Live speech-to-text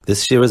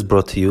This year is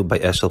brought to you by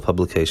Eshel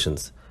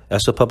Publications.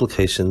 Eshel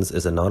Publications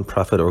is a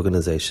non-profit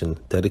organization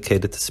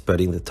dedicated to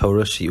spreading the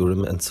Torah,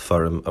 Shiurim, and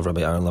Sefarim of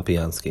Rabbi Aaron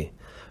Lapiansky.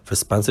 For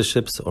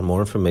sponsorships or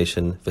more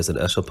information, visit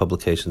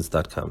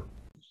eshelpublications.com.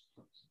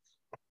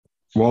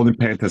 Walden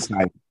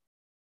Pantasai.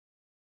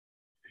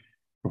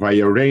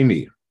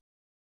 Vayoreni.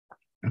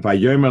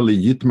 Vayomer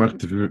li yitmach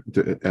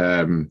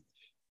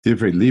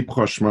divrei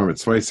libcho shmor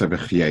mitzvayis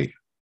avechyei.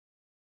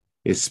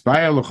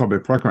 Ispaya locho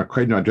beprok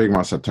makoidno adreg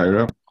mas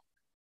HaTorah.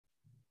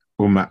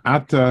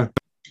 Uma'ata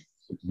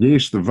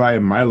yesh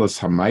levaya milos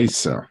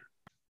hamaisa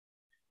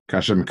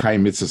kashem kai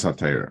mitzvahs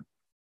HaTorah.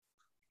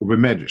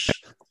 Ubemedrish.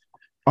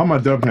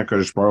 Amadov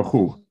HaKadosh Baruch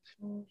Hu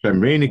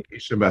shem reinik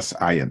isha bas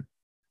ayin.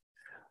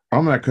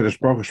 Amar HaKadosh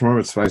Baruch Hu shmor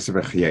mitzvayis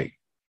avechyei.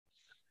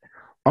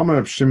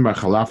 Amar Shim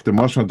Bachalaf the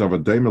Moshe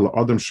Davadayim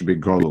Adam should be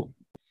Golu.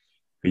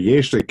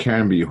 Yesh they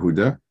can be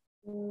Yehuda.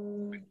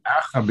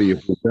 Acha be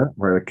Yehuda,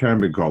 where they can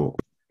be Golu.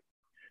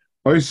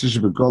 Ois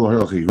should be Golu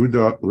Hilch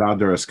Yehuda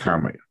louder as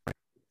Karmei.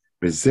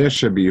 Vizeh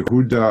should be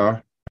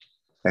Yehuda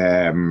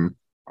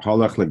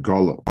Halach le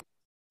Golu.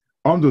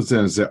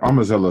 Amduzen ze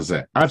Amazel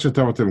ze.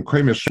 Achatavatim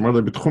Koimish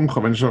Shmurle Betchumcha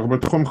Venishach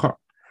Betchumcha.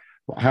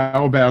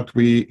 How about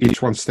we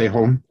each one stay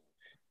home?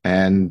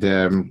 And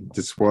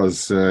this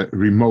was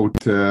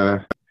remote.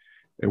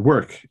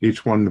 Work.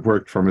 Each one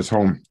worked from his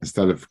home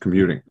instead of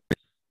commuting.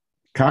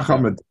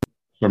 Kachamad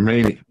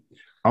Shamreni.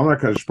 Amar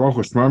Kadosh Baruch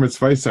Hu Shmor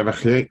Mitzvayis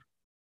Avechyei.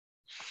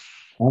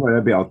 Amar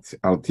Rebbe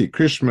Alti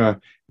Krishma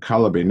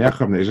Kala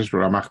Beinechem Nejesh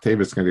B'Ramach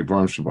Tevis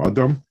K'Nivram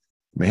Shabadom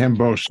Mehem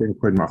Bor Shem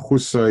Kod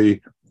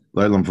Machusay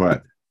Leilam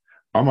Vad.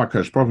 Amar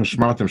Kadosh Baruch Hu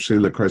Shmartem Shli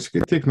Lekos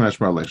Ketikna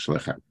Shmar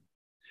Lechlechem.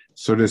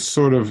 So there's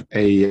sort of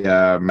a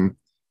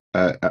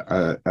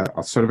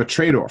sort of a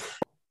trade-off.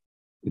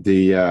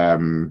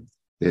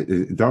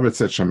 David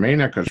said,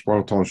 "Shameina Kadosh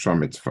Baruch told him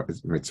mitzvah."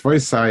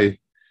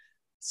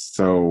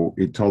 So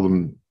he told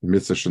him the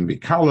mitzvah shouldn't be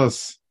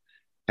kalas,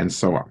 and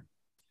so on.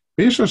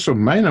 What exactly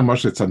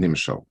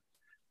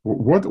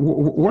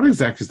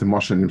is the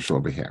Moshe Nimshal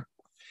over here?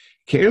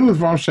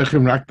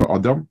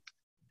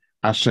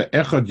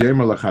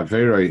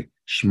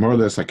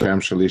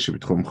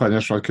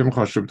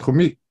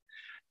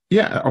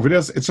 Yeah, over there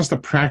it's just a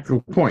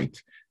practical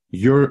point.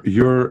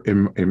 You're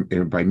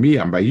in by me,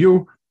 I'm by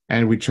you,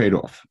 and we trade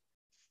off.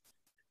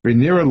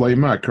 V'nira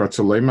loyma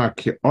kartzaloyma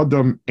ki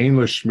adam ein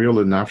lo shmir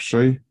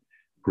lenafshay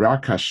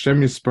rak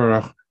Hashem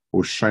yisparach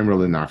u'shaymer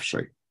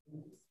lenafshay.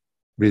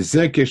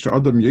 V'zeh kish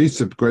adam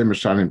yisib goy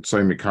meshanim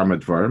tzoy mikam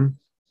advarim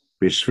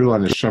b'shvil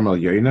haneshama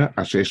al-yoyna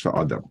asher yesh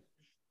la'adam.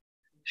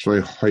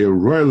 Shloi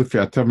hayoroy lefi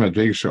atav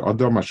madreg shel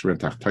adam asher ben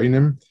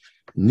tachtainim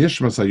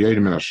nishmas al-yoyna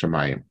min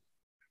hashamayim.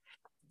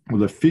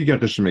 U'lefi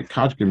gerish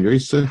mekadgim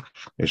yosef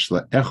yesh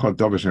la'echad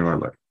davish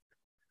ne'orle.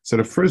 So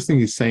the first thing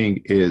he's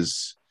saying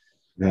is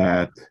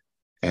that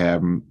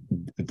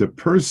the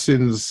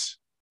person's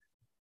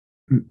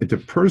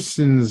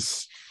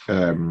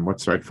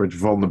what's right for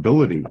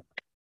vulnerability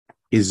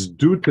is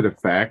due to the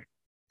fact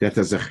that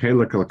there's a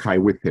chelek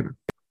alakai with him.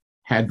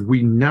 Had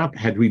we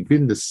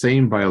been the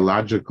same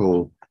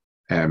biological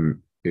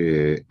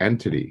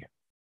entity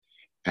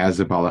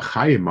as a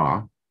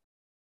balachayima,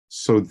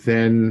 so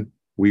then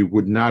we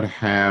would not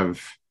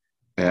have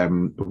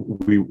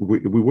we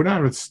would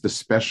not have the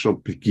special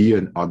pigia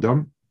in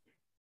Adam.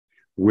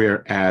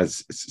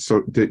 Whereas,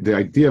 so the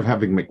idea of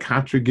having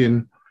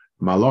mekatrigin,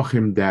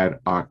 malachim that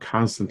are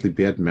constantly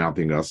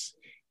bad-mouthing us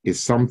is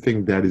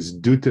something that is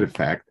due to the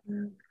fact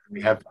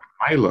we have a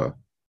milah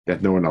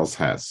that no one else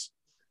has.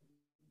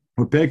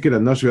 A Talmid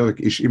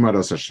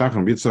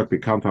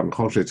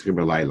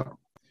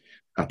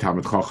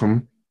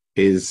Chacham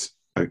is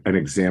an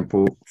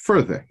example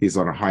further. He's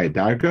on a higher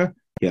darga,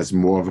 he has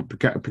more of a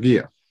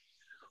pagiyah.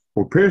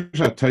 You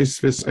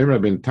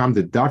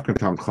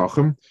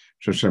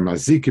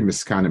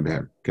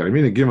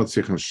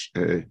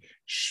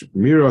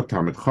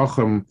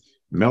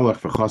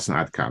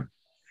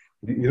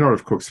know,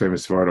 of course,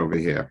 famous word over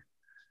here.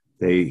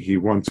 He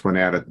once went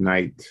out at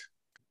night,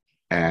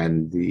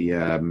 and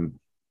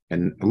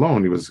and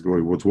alone he was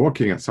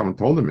walking, and someone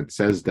told him it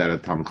says that a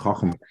Talmid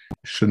Chacham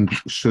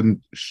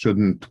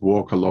shouldn't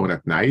walk alone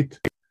at night,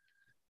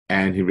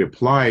 and he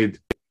replied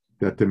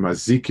that the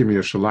Mazikim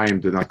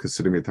Yerushalayim did not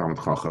consider me a Talmid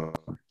Chacham.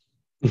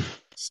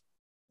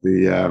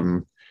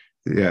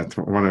 Yeah,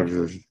 one of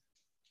the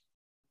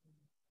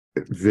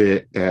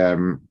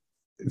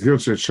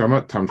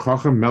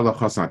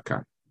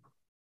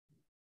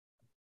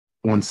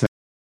one second.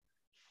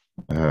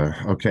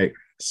 Okay,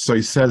 so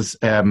he says,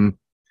 so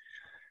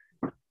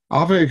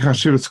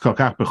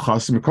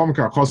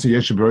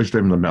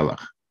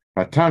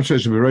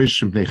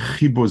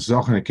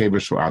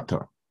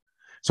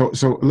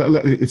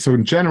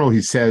in general,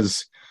 he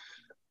says,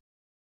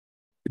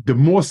 the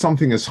more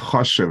something is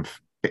chashiv,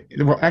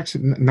 well,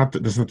 actually,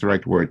 that's not the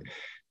right word.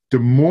 The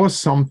more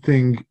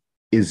something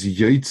is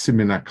yotzim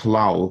min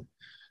haklal,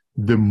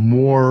 the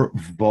more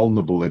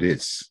vulnerable it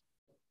is.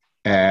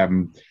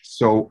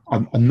 So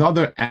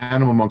another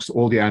animal amongst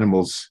all the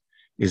animals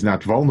is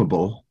not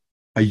vulnerable.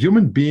 A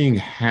human being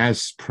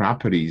has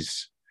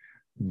properties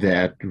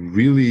that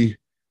really,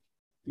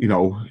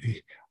 are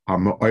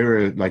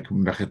like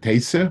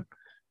mechatese,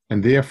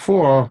 and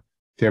therefore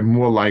they're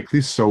more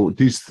likely. So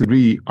these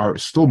three are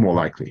still more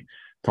likely.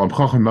 A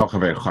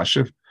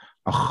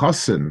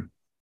chassan,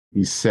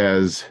 he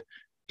says,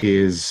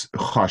 is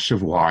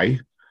chashiv. Why?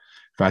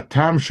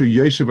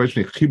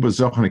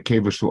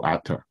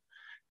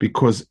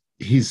 Because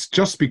he's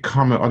just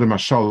become an Adam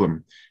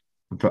Hashalom.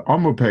 The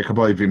Amor Perek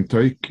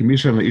vimtoi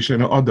kimishan leisha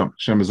no Adam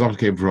shem zoch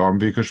kevram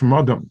v'ikashim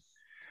Adam.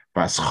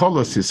 Vas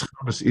cholos is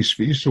chabas ish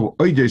v'ishu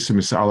oidesim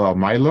misal al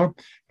maila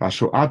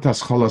vashu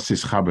atas cholos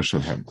is chabas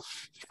shelhem.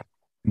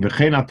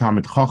 V'chein atam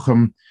et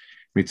chochem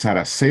mitzar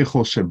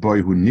ha-seichel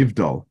sheboi hu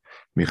nivdol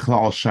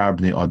michlal shar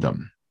bnei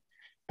Adam.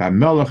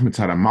 V'melech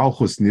mitzar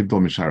ha-malchus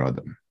nivdol mishar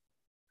Adam.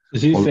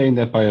 Is he saying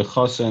that by a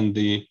chassan,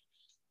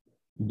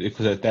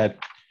 because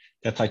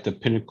that's like the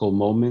pinnacle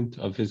moment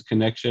of his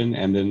connection,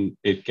 and then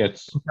it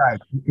gets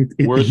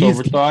worse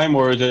over time,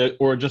 or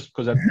just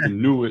because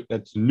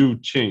that's new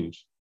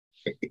change?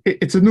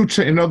 It's a new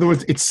change. In other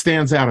words, it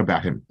stands out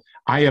about him.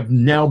 I have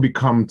now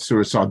become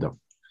Tzuras Adam.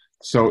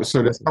 So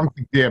there's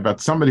something there about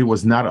somebody who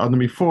was not Adam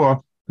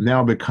before,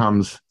 now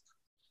becomes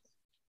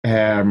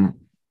v'chein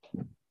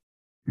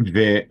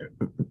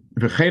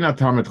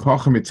atam et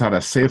chochem mitzad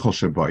ha-seichel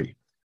sheboi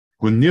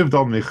hu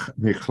nivdol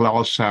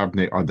michlal shar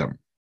bnei Adam.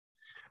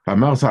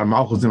 V'amar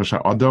malchus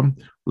nimashar Adam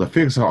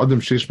u'lefikach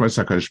ha'adam shishmos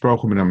hakadosh baruch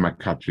hu min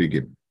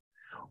ha'makatrigim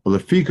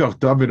u'lefikach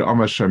David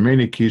amar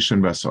sharmeni kishen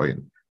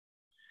v'asoyin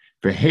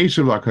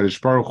v'heishav lakadosh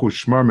baruch hu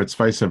shmar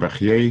mitzvayse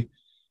v'chyei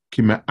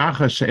ki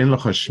me'achas she'en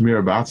lecha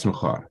shmir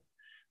ba'atzmecha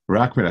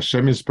rak min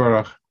Hashem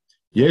yisbarach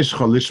yesh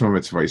cha lishma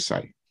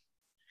mitzvayse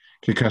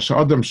ki kasher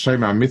Adam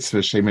shema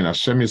ha'mitzvah she'min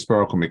Hashem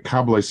yisbarach hu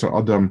mikabel isar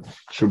Adam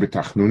shu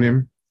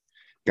b'tachnunim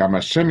gam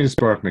Hashem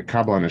yisbarach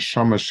mikabel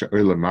ha'neshama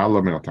she'oy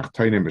lemala min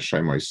ha'tachtonim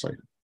b'shem ha'isay.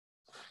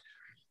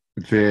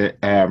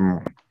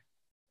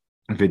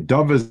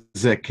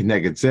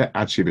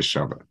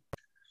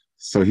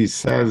 So he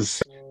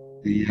says,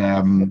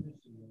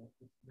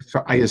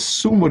 so I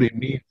assume what it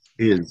means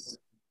is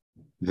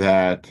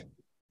that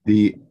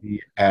if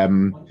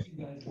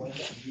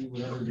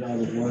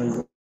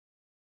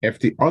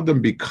the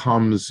Adam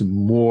becomes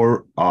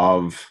more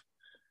of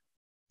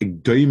a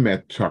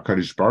doimet to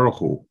HaKadosh Baruch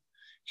Hu,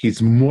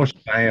 he's more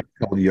shayach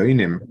kal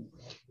yoinim,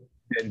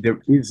 then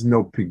there is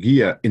no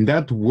pegia in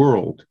that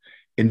world.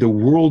 In the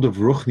world of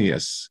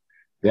Ruchnias,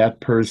 that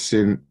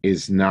person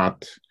is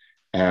not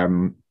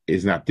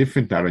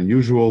different, not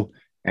unusual,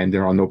 and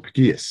there are no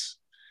pegias.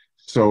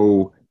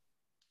 So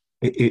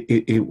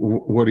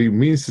what he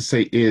means to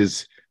say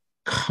is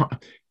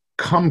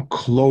come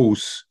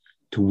close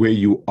to where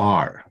you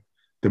are.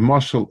 The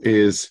mashal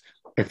is,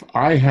 if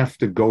I have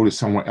to go to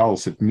somewhere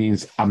else, it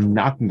means I'm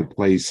not in the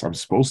place I'm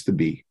supposed to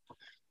be.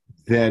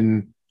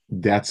 Then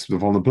that's the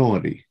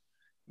vulnerability.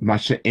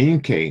 Masha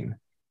ein kain.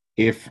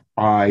 If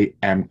I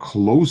am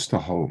close to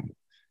home,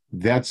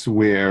 that's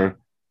where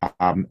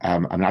I'm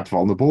not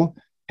vulnerable.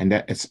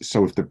 And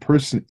so if the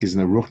person is in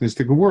a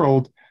ruchnistic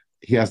world,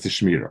 he has the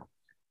shmira.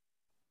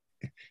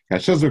 So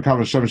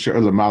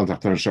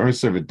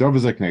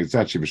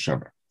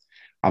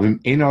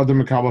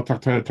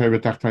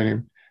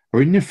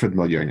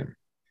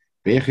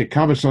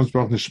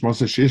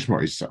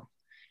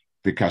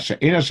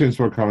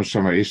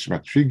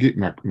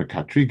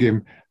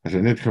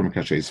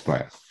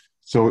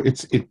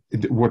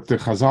what the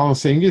Chazal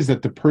is saying is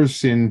that the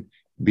person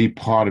be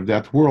part of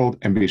that world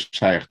and be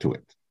shaykh to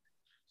it.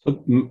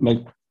 So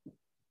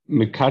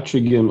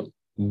Mekatrigim,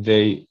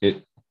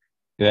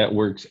 that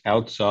works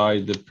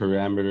outside the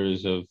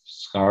parameters of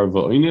Schar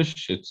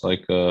V'Oinish. It's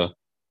like a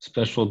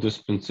special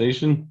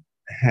dispensation.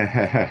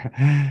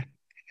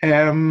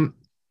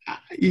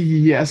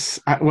 Yes.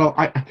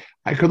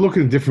 I could look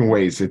in different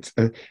ways. It's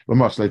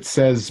it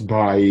says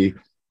by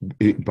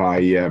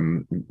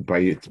Mitzrayim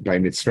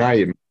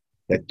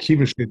that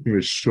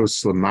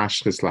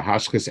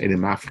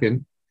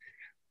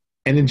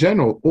and in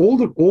general, all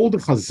the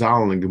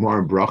Chazal and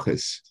Gemara and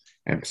Brachas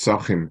and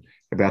Psachim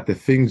about the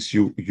things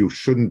you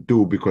shouldn't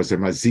do because they're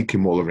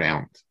mazikim all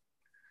around.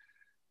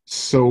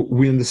 So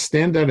we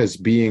understand that as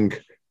being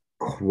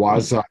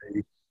quasi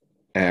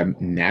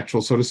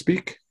natural, so to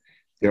speak.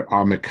 There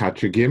are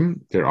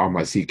mekatrigim, there are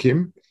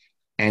mazikim,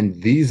 and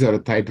these are the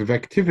type of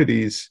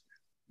activities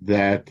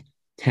that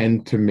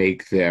tend to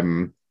make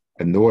them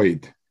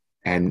annoyed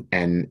and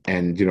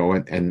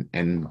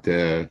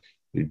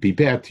be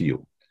bad to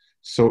you.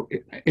 So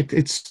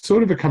it's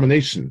sort of a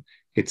combination.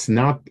 It's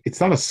not a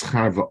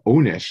schar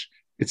v'onesh.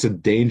 It's a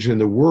danger in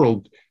the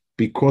world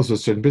because of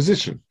a certain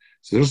position.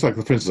 So just like,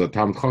 for instance, a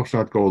Talmud Chacham should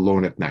not go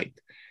alone at night.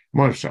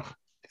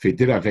 If he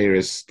did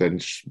Averis, then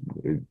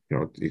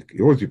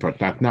he always be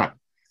part, not.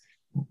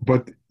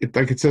 But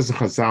like it says in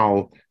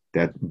Chazal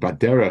that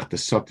baderech, the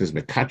sot is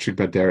mekatrik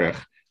baderech.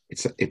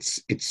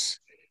 It's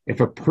if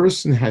a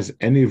person has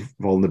any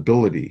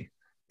vulnerability,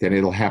 then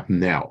it'll happen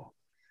now.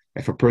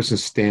 If a person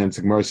stands,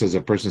 the Gemara says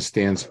a person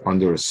stands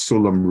under a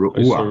sulam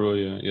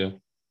ru'ah. Yeah.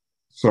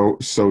 So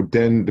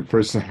then the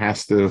person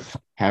has to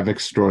have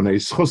extraordinary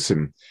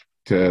schusim.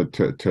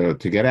 to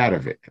get out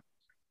of it.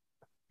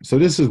 So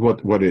this is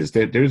what is.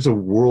 There's a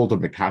world of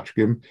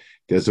mekatrigim.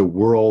 There's a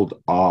world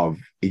of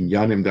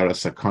inyanim that are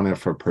sakana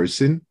for a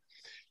person,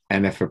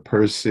 and if a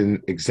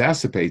person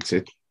exacerbates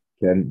it,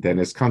 then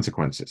there's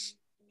consequences.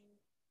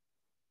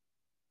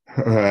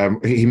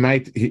 He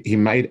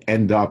might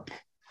end up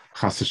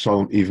chas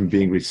v'shalom even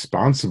being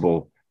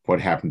responsible for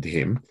what happened to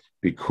him,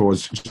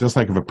 because just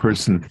like if a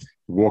person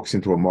walks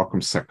into a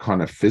makom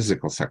sakana,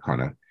 physical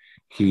sakana,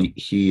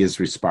 he is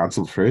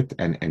responsible for it,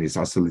 and he's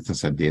also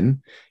litas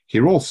adin.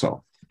 Here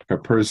also, if a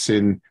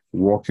person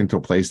walked into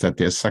a place that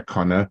there's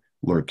sakana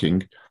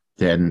lurking,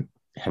 then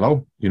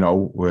hello, you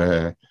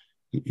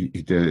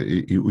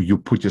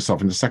put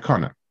yourself in the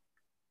sakana.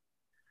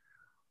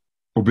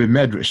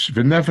 ובמדרש,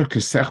 ונפל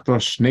כסכתו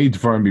שני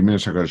דברים בימינו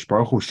של הקדוש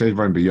ברוך הוא, שני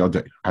דברים בידו,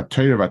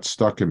 התורה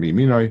והצדקה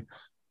מימינוי,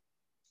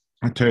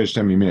 התורה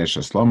שתי מימינו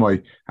של שלומוי,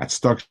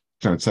 הצדקה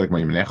של הצדק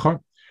מימינך,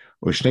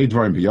 ושני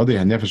דברים בידו,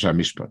 הנפש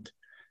והמשפט.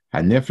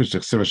 הנפש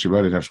תכסיב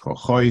השיבה לנפש כל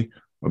חוי,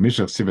 ומי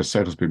שתכסיב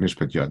הסכס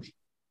במשפט ידי.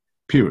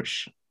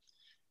 פירוש,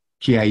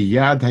 כי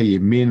היד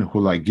הימין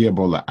הוא להגיע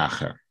בו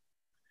לאחר.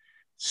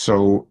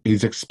 So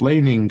he's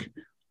explaining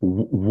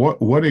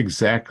what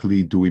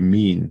exactly do we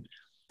mean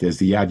there's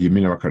the Yad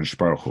Yamin of HaKadosh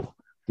Baruch Hu.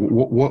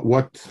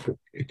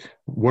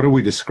 What are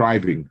we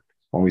describing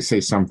when we say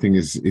something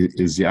is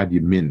Yad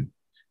Yamin?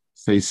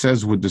 So he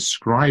says we're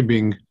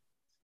describing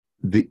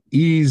the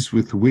ease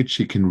with which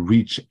he can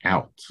reach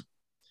out.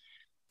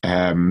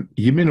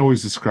 Yamin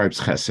always describes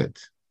Chesed,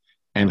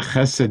 and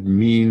Chesed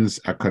means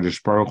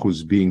HaKadosh Baruch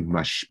Hu's being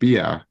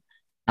mashpia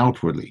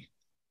outwardly.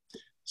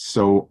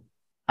 So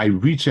I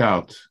reach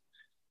out.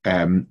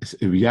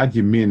 Yad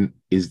Yamin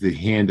is the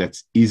hand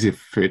that's easy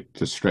fit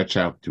to stretch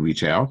out, to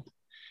reach out,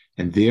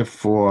 and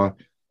therefore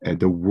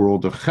the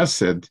world of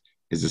Chesed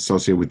is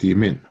associated with the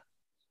Yamin.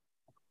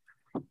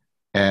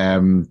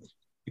 Yad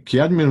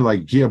Yamin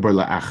like Giyabor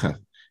la'acha,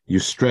 you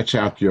stretch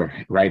out your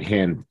right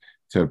hand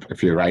to,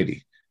 if you're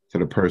righty, to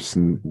the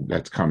person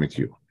that's coming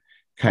to you.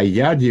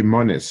 Kayad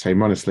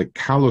Yimonis like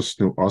Kalos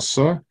nu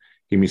osa,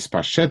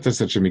 himispasheta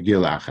such a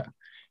Megil la'acha.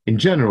 In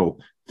general,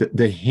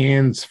 the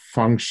hand's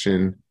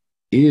function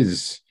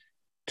is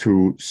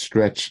to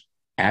stretch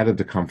out of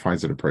the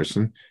confines of the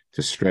person,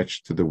 to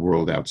stretch to the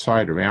world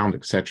outside, around,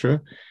 etc.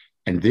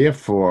 And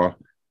therefore,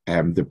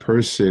 the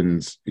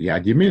person's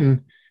Yad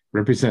Yamin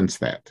represents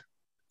that.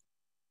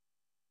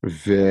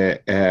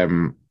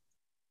 V'yad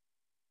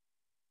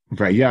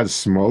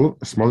small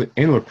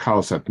ein lo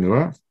kalos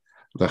atnua,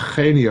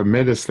 l'chein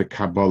yomedes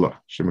lekabala,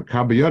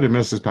 shemekabel yod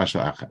yomedes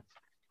l'pashal acha.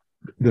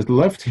 The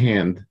left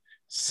hand,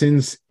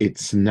 since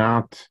it's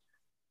not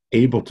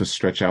able to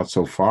stretch out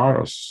so far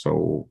or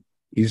so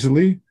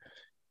easily,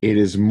 it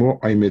is more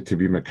aimed to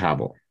be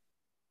makabel.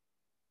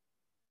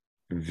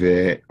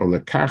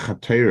 Ve'olekach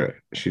HaTorah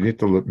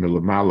shinita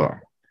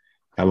milamala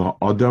el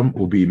ha'adam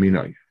ubi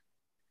minoi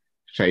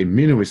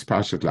she'iminu is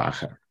pashat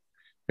lacha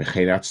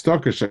v'chein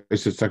atztaka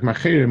she'yitzak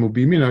macherim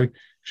ubi minoi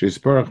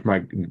she'yisbarach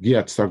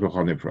magiat tztaka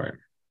chonivroim.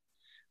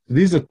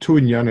 These are two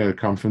inyanim that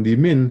come from the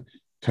Yamin,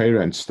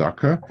 Torah and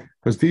Tztaka,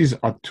 because these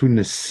are two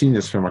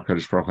nesinos from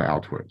HaKadosh Baruch Hu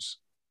outwards.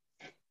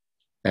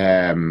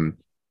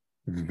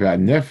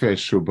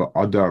 והנפש הוא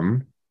באדם,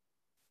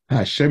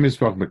 השם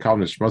יסבוך מקל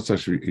נשמוסה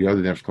שיוד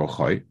הנפש כל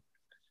חי,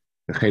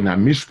 וכן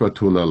המשפט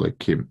הוא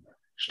לאלוקים,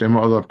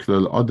 שתימו עליו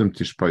כלל אדם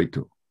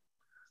תשפטו,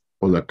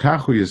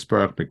 ולכך הוא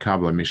יסבוך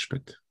מקבל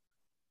המשפט.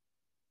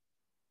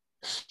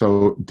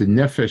 So the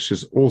nefesh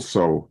is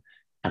also,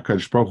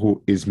 HaKadosh Baruch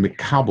Hu is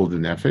מקבל the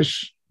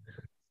nefesh,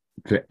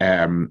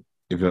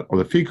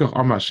 ולפיכך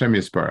אמר השם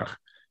יסבוך,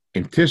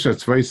 אם תשע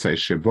צבויסי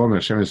שבו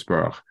מהשם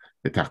יסבוך,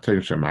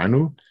 לתחתינים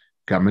שמענו,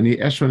 גם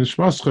אני אשו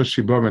נשמוסך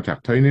שיבו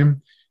מתחתינים,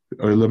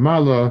 או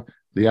למעלה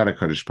ליד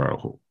הקדוש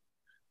ברוך הוא.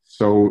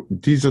 So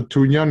these are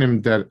two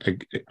inyanim that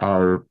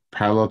are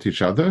parallel to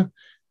each other,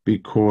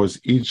 because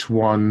each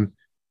one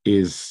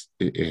has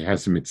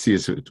a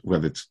mitzvah,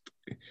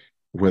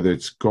 whether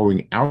it's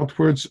going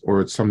outwards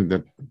or it's something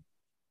that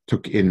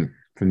took in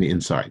from the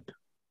inside.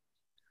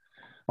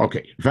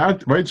 Okay, so now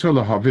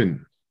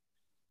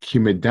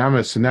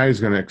he's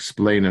going to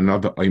explain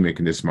another oimik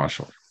in this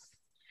mashal.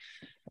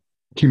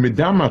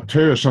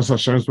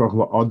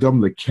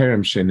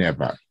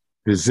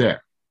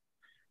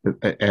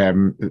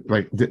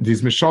 Like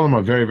these mishalim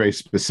are very, very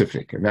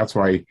specific, and that's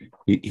why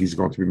he's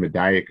going to be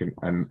medayik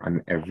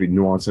on every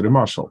nuance of the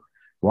mashal.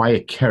 Why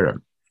a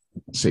kerem?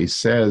 So he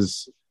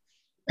says,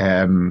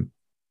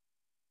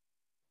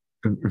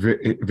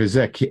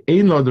 כי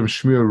אין לאדם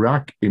שמיע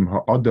רק אם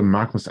האדם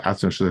מקנס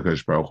עצמו של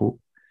הקדוש ברוך הוא,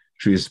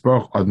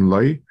 שיסברך אדם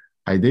לוי,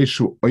 על ידי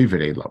שהוא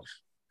עובר אליו.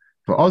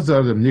 ואז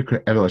האדם נקרא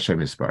אבל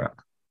השם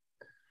יסברך.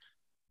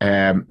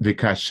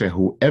 וכאשר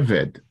הוא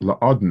עבד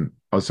לאדם,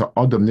 אז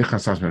האדם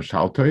נכנס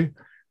ממשלתו,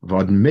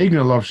 ואדם מגן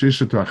עליו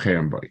שישתו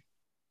אחרים בו.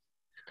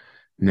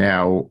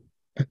 Now,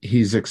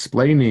 he's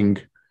explaining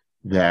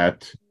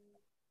that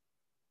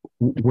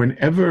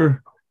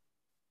whenever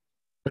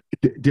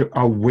there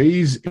are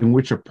ways in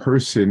which a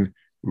person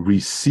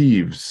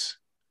receives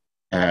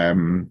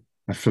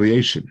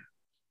affiliation.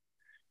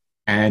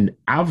 And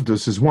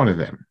Avdus is one of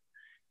them.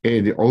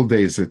 In the old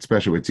days,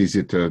 especially, it's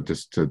easier to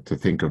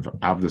think of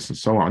Avdus and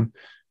so on.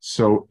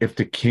 So if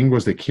the king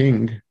was the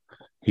king,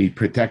 he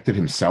protected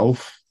himself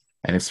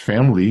and his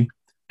family,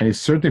 and he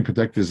certainly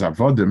protected his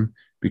avodim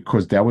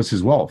because that was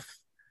his wealth.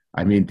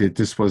 I mean,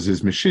 this was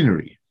his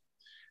machinery.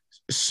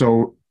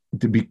 So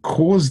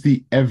because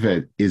the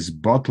Eved is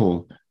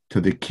bottle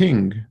to the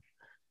king,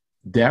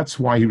 that's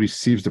why he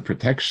receives the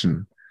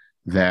protection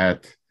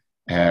that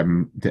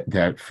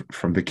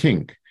from the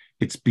king.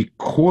 It's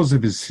because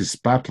of his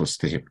battles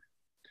to him.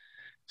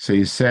 So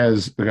he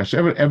says,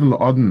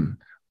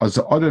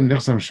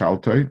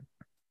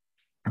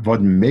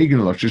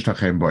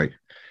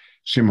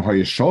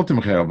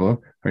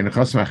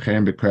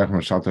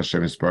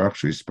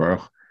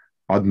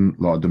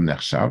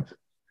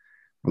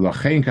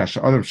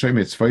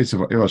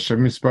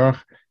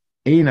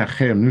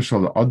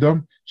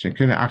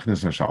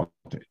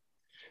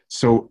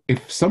 so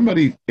if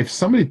somebody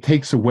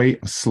takes away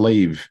a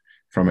slave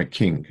from a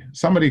king,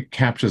 somebody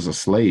captures a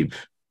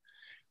slave,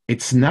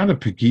 it's not a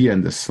pegia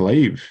in the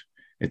slave,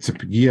 it's a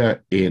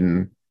pegia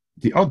in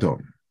the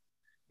Adam.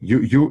 Your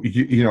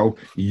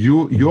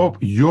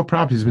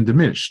property has been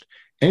diminished.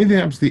 Anything that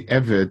happens to the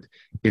Eved,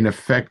 in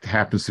effect,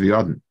 happens to the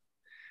Adam.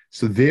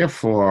 So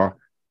therefore,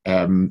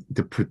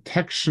 the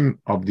protection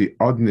of the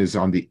Adon is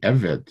on the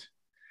Eved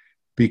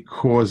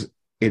because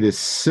it is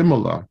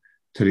similar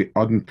to the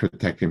Adon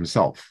protecting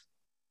himself.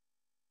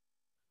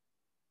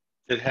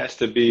 It has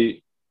to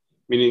be,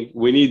 meaning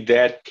we need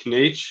that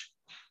knech,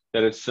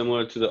 that it's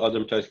similar to the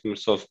Adon protecting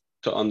himself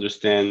to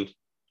understand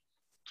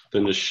the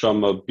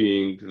neshama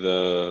being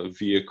the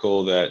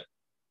vehicle that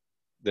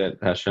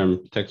Hashem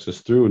protects us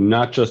through,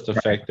 not just the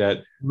fact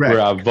that we're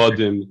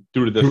avodim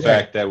due to the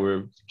fact that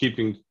we're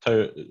keeping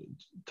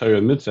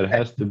Torah mitzvah. It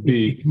has to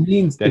be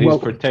that he's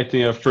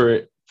protecting us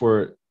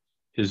for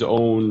his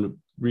own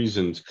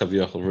reasons,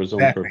 kaviyachol, for his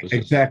own purposes.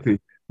 Exactly.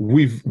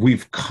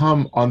 We've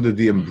come under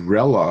the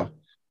umbrella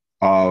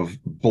of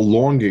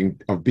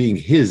belonging, of being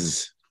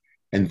his,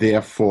 and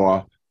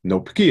therefore no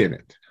pki in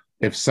it.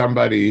 If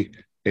somebody,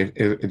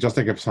 just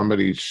like if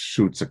somebody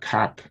shoots a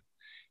cop,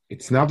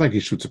 it's not like he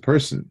shoots a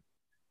person.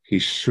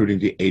 He's shooting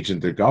the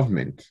agent of the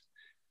government,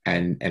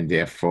 and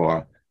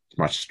therefore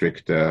much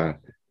stricter,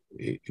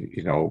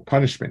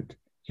 punishment.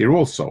 Here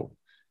also,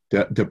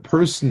 the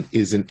person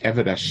is an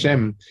Eved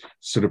Hashem.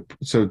 So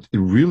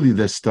really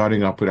they're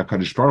starting up with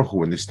HaKadosh Baruch Hu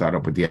when they start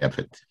up with the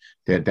Eved.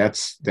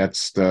 That's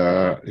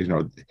the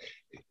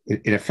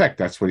in effect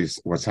that's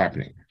what's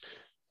happening.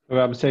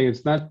 Well, I'm saying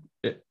it's not.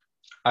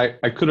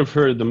 I could have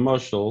heard the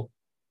mashal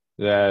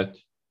that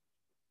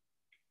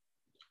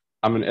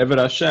I'm an Eved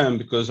Hashem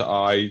because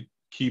I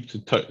keep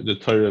the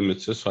Torah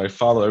mitzvah, so I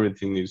follow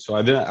everything he needs. So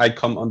I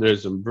come under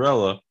his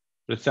umbrella,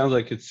 but it sounds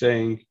like it's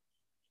saying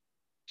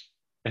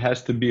it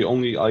has to be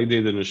only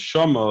idea the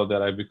neshama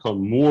that I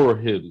become more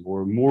him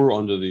or more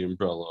under the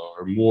umbrella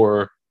or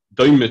more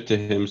doimit to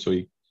him, so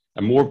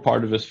I'm more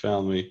part of his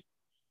family.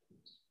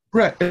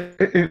 Right.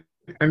 And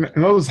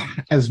in other words,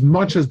 as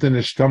much as the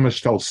neshama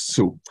tells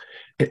Sue,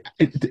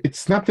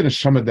 it's not the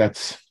neshama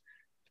that's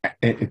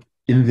in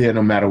there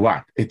no matter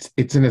what. It's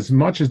in as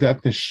much as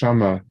that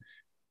neshama.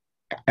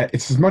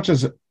 It's as much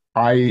as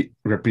I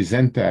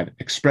represent that,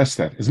 express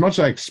that. As much as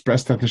I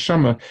express that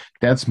neshama,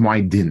 that's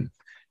my din.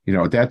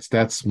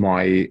 That's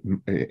my.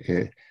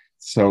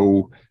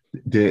 So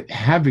the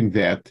having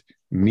that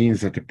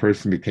means that the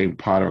person became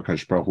part of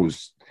HaKadosh Baruch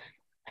Hu's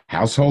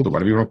household, or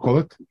whatever you want to call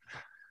it.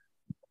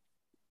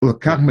 Yeah,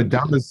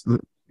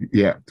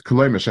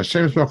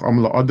 Hashem Yisbarach Am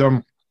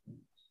LaAdam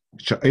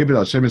She'ebed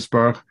Hashem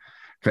Yisbarach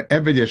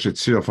VeEved Yesh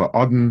Yitzir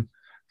VaAdon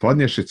VaAdon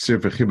Yesh Yitzir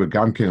VeChibur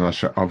Gam Ken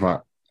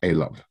LaShe'ava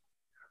Elav.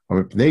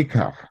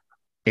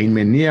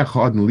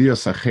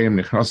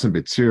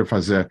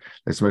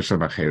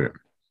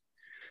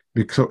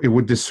 So it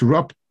would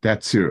disrupt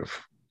that tziruf.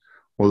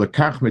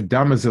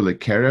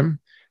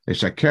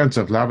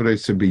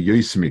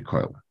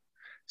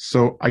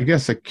 So I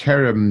guess a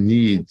kerem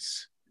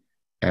needs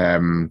a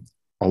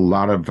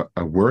lot of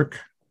work.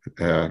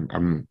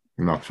 I'm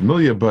not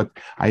familiar, but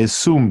I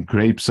assume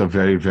grapes are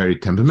very, very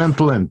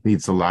temperamental and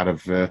needs a lot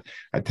of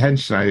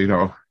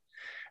attention.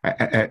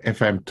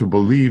 If I'm to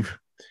believe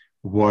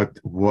what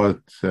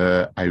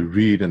I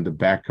read in the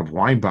back of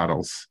wine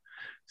bottles,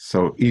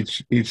 so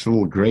each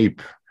little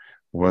grape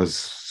was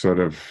sort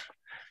of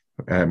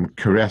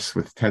caressed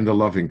with tender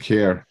loving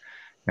care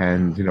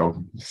and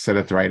set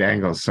at the right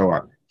angle. So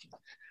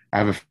I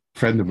have a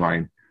friend of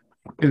mine,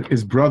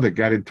 his brother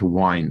got into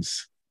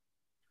wines,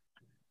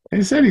 and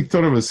he said he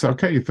thought it was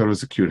okay, he thought it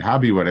was a cute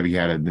hobby, whatever. He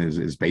had in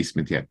his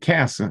basement, he had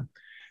casks,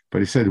 but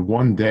he said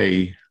one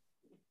day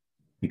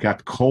he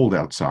got cold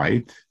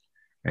outside,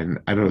 and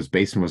I don't know, his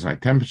basement was high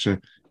temperature.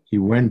 He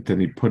went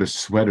and he put a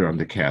sweater on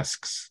the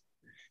casks.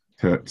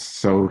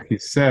 So he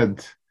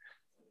said,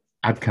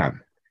 Adkan,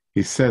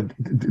 he said,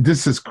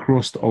 this has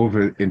crossed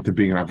over into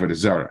being an Avodah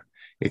Zarah.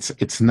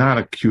 It's not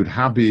a cute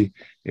hobby.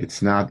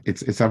 It's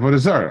Avodah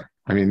Zarah.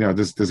 I mean,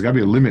 there's got to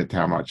be a limit to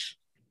how much.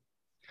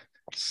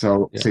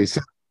 So he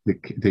said the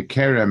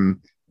kerem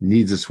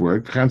needs this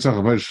work.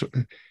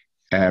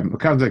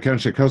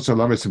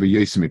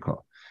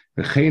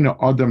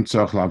 Adam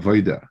tzarich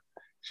la'avoda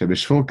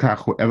shebishvil kach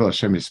hu evel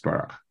Hashem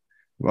yisparach.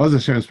 V'oz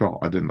Hashem yisparach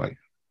adin lei.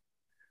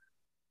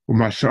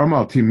 U'masham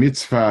al ti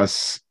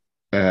mitzvahs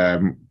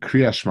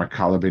kriya shema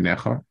kala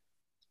b'necha.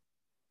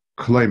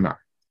 Kloima.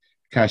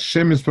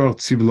 K'Hashem yisparach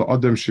tziv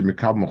la'adam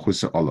shemikal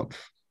malchus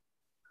olav.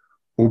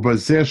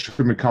 U'bazeh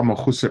shemikal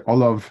malchus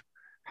olav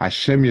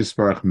Hashem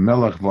yisparach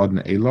melech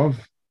v'adin elov.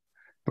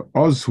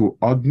 V'oz hu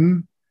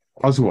adin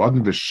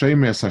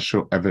v'shemes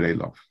asher eved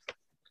elov.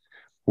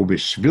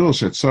 ובשביל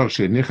שצורך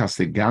שנכנס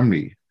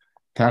לגמרי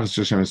תחת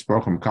שהשם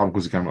יסבורך ומקל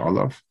מחוץ לגמרי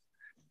עליו,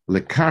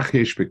 לכך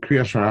יש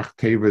בקריאה שמרך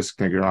טבעס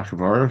כנגד רח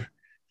וערב,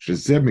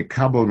 שזה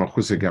מקבל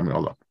מחוץ לגמרי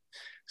עליו.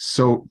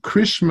 So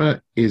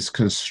Krishma is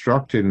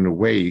constructed in a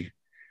way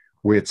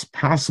where it's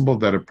possible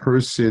that a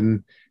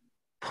person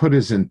put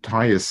his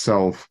entire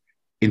self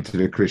into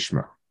the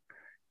Krishma.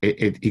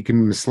 It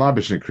can be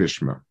mislabish in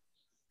Krishma.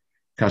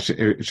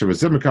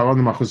 שבזה מקבל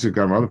עליו מחוץ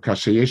לגמרי עליו,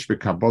 כאשר יש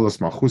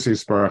בקבלס מחוץ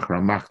יסבורך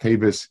רמח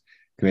טבעס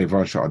so,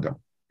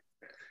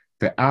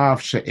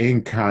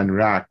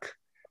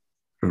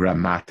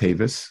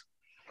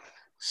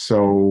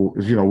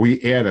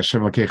 we add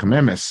Hashem L'keichem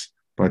Emes,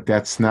 but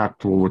that's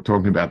not what we're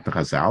talking about in the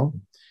Chazal.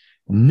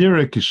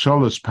 Nira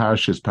Kisholosh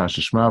Parshas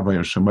Shema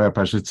Vayom Shemoya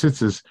Parshas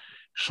Tzitzis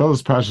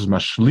Sholosh Parshas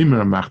Mashlim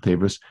Ramach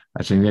Tevis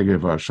Asheneged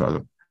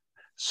V'Shalom.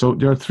 So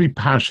there are three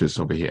parshas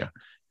over here,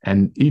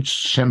 and each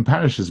Shem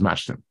parish is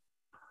mashlim.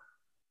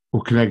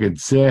 U'keneged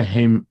Zeh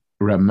Heim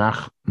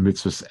Ramach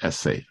Mitzvos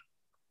Essay.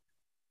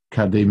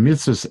 Kadei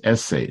mitzvahs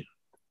essay,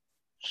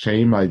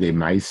 sheim al dei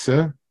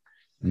maisa,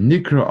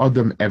 nikra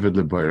adam eved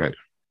leborei.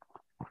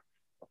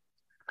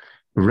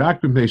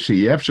 Rak b'mei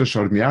sheyefsha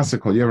shor miyasa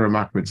kol yom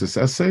ramach mitzvahs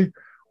essay,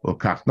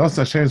 ulkach nos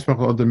Hashem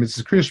yisparach adam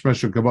mitzvahs krishma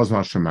shul kabbalas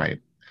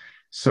ma'ashamayim.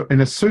 So in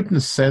a certain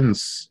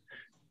sense,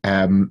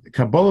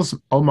 kabbalas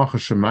al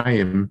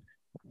ma'ashamayim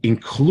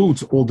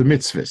includes all the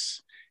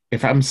mitzvahs.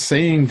 If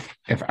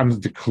I'm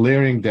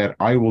declaring that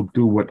I will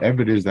do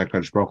whatever it is that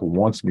Kadosh Baruch Hu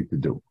wants me to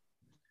do,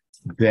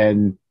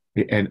 then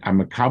and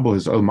I'm a Kabbalah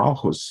his Ol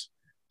Malchus,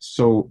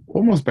 so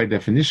almost by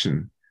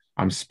definition,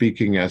 I'm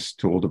speaking as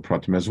to all the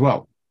Pratim as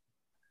well.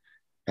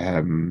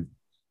 These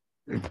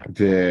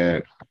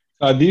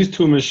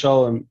two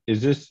Mishalim,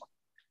 is this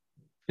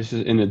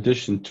in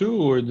addition to,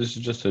 or this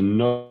is just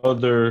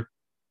another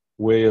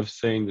way of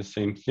saying the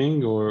same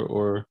thing,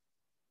 or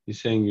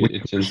he's saying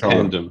it's in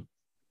tandem?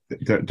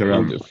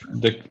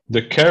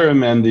 The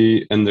Kerem and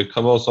the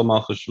Kabbalah Ol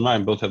Malchus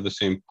Shemayim both have the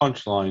same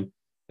punchline,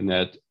 and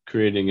that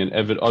creating an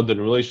Eved Adon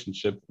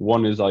relationship,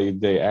 one is Al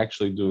Yidei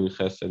actually doing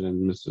Chesed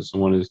and Mitzvahs,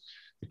 and one is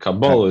the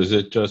Kabbalah. Is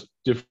it just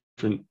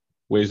different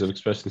ways of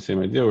expressing the same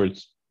idea, or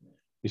he's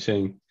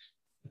saying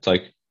it's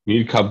like you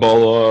need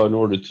Kabbalah in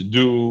order to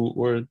do,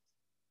 or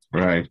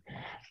right?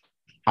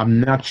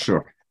 I'm not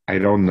sure. I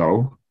don't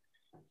know.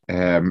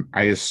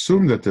 I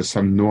assume that there's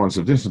some nuance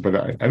of this, but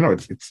I know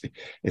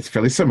it's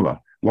fairly similar.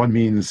 One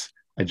means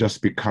I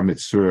just become it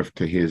served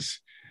to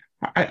his.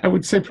 I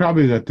would say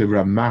probably that the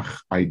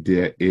Ramach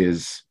idea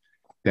is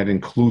that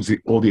includes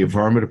all the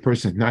environment of the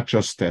person, not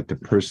just that the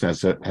person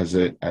as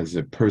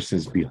a person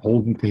is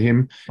beholden to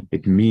him.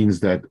 It means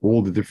that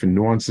all the different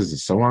nuances and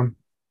so on.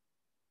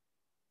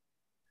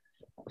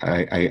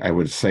 I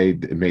would say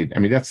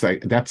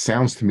that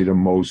sounds to me the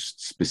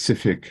most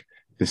specific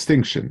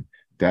distinction,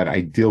 that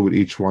I deal with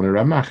each one of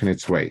Ramach in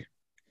its way.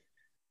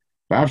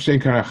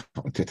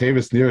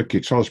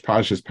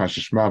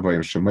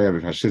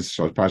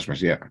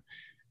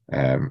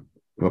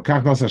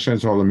 וכך נעשה השם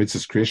זו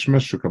למיצס קרישמה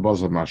שוקבל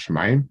זו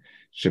מהשמיים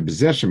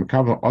שבזה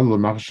שמקבל עוד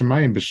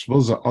למהשמיים בשביל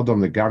זה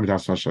אדם לגמרי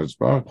לעצמה של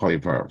הסבר כל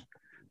יבר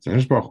זה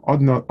נשבח עוד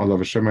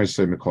עליו השם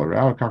הישראל מכל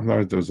רע וכך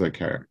נעשה זה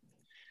כרם.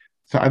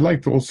 So I'd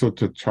like to also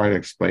to try to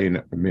explain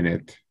a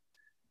minute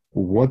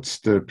what's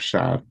the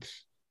pshat.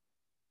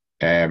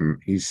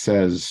 He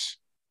says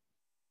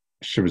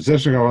שבזה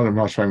שמקבל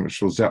למהשמיים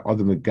בשביל זה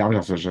אדם לגמרי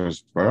לעצמה של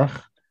הסבר.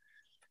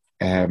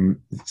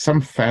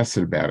 Some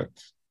facet about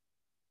it.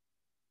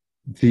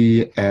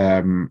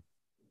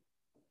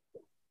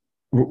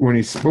 When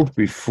he spoke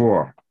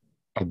before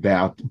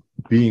about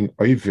being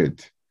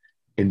ovid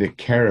in the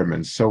kerem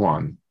and so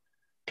on,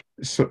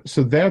 so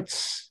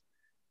that's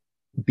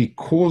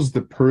because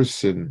the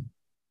person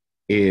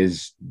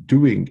is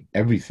doing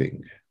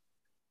everything.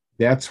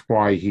 That's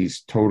why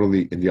he's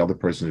totally in the other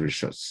person's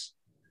rishus.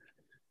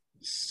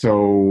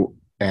 So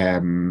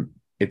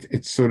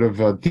it's sort of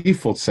a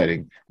default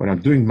setting. When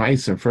I'm doing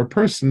ma'asim for a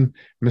person,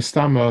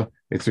 mistama,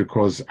 it's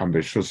because I'm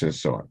b'shus and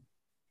so on.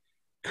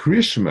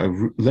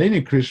 Krishma,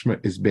 Leni Krishma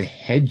is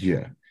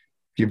behedya,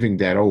 giving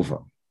that over.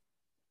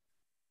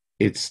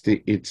 It's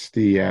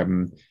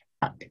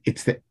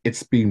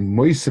being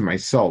moist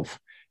myself,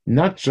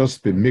 not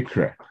just the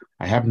mikra.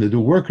 I happen to do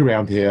work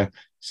around here,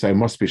 so I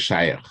must be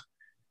shayach,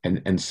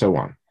 and so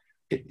on.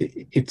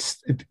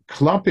 It's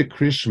klape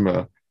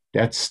Krishma,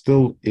 that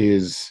still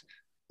is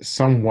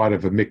somewhat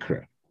of a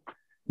mikra.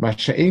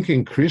 Masha'ink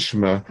in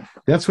Krishma,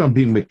 that's when I'm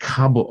being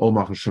mekabel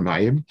omach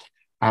shemayim,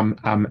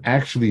 I'm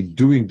actually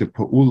doing the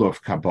pa'ula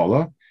of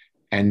Kabbalah,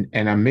 and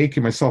I'm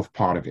making myself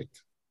part of it.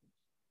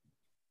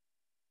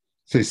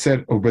 So he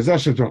said, they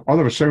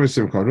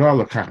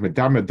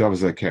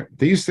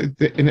used to,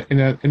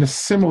 in a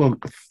similar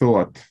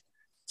thought,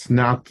 it's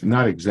not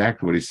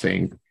exactly what he's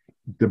saying.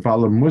 The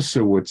Bala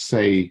Musa would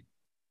say,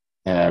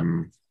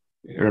 Reb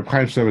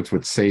Chaim Shevitz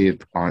would say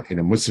it in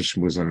a Musa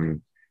Shmuz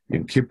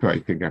in Kippur. I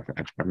think,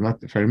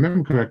 if I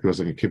remember correctly, it was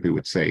in Kippur, he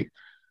would say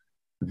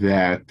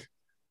that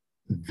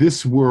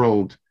this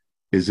world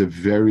is a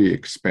very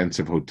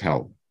expensive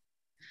hotel,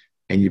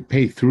 and you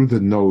pay through the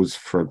nose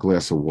for a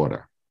glass of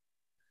water.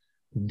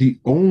 The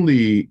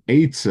only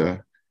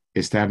eitzah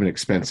is to have an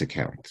expense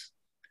account.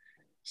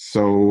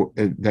 So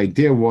the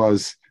idea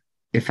was,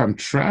 if I'm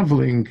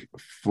traveling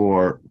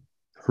for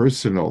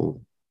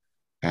personal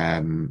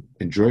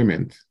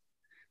enjoyment,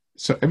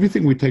 so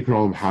everything we take from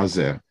Olam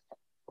Hazeh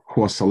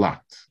costs a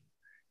lot.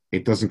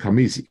 It doesn't come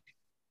easy.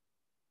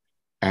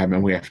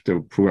 And we have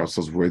to prove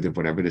ourselves worthy of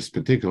whatever it is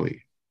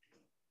particularly.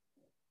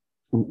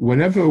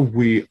 Whenever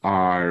we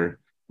are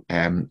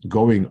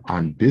going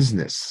on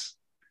business,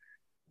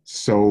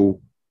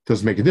 so it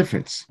doesn't make a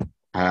difference.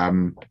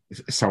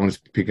 Someone's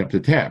picking up the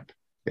tab.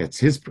 It's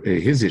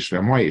his issue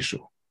and my issue.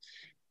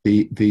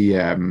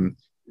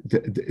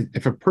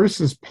 If a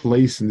person's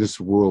place in this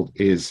world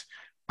is,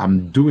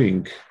 I'm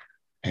doing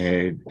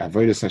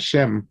avodas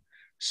Hashem,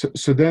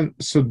 so then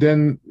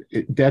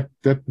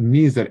that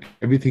means that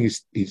everything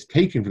he's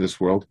taking from this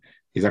world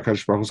is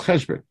HaKadosh Baruch Hu's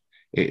cheshbon.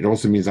 It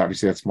also means,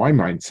 obviously, that's my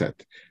mindset.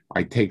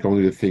 I take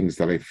only the things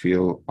that I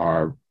feel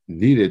are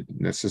needed,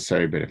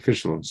 necessary,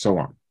 beneficial, and so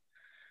on.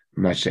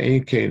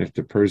 Masha'en Kain, if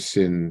the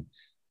person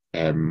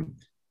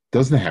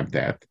doesn't have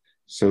that,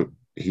 so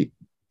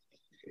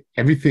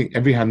every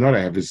hanor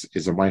I have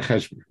is a my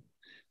cheshbon.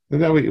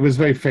 It was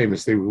very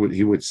famous. He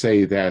would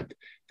say that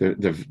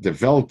the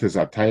Welt is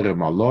a teure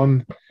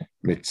Malon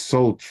mit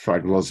Zolt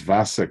faglos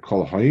Wasser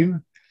kol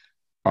hoin,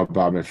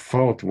 aber mit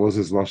Fort was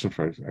his lashon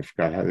for it? I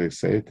forgot how they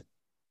say it.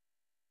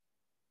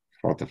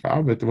 But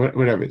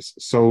whatever it is.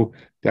 So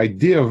the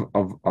idea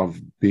of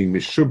being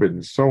mishubed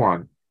and so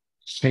on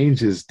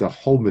changes the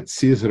whole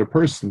metzias of the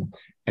person,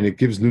 and it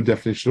gives new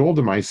definition to all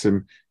the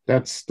meisim.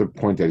 That's the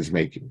point that he's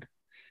making.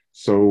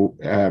 So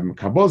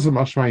Kabbalah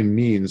Mashmai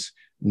means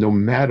no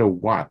matter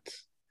what,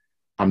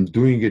 I'm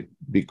doing it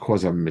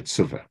because I'm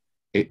mitzvah.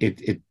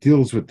 It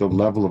deals with the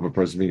level of a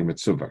person being a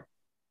mitzvah.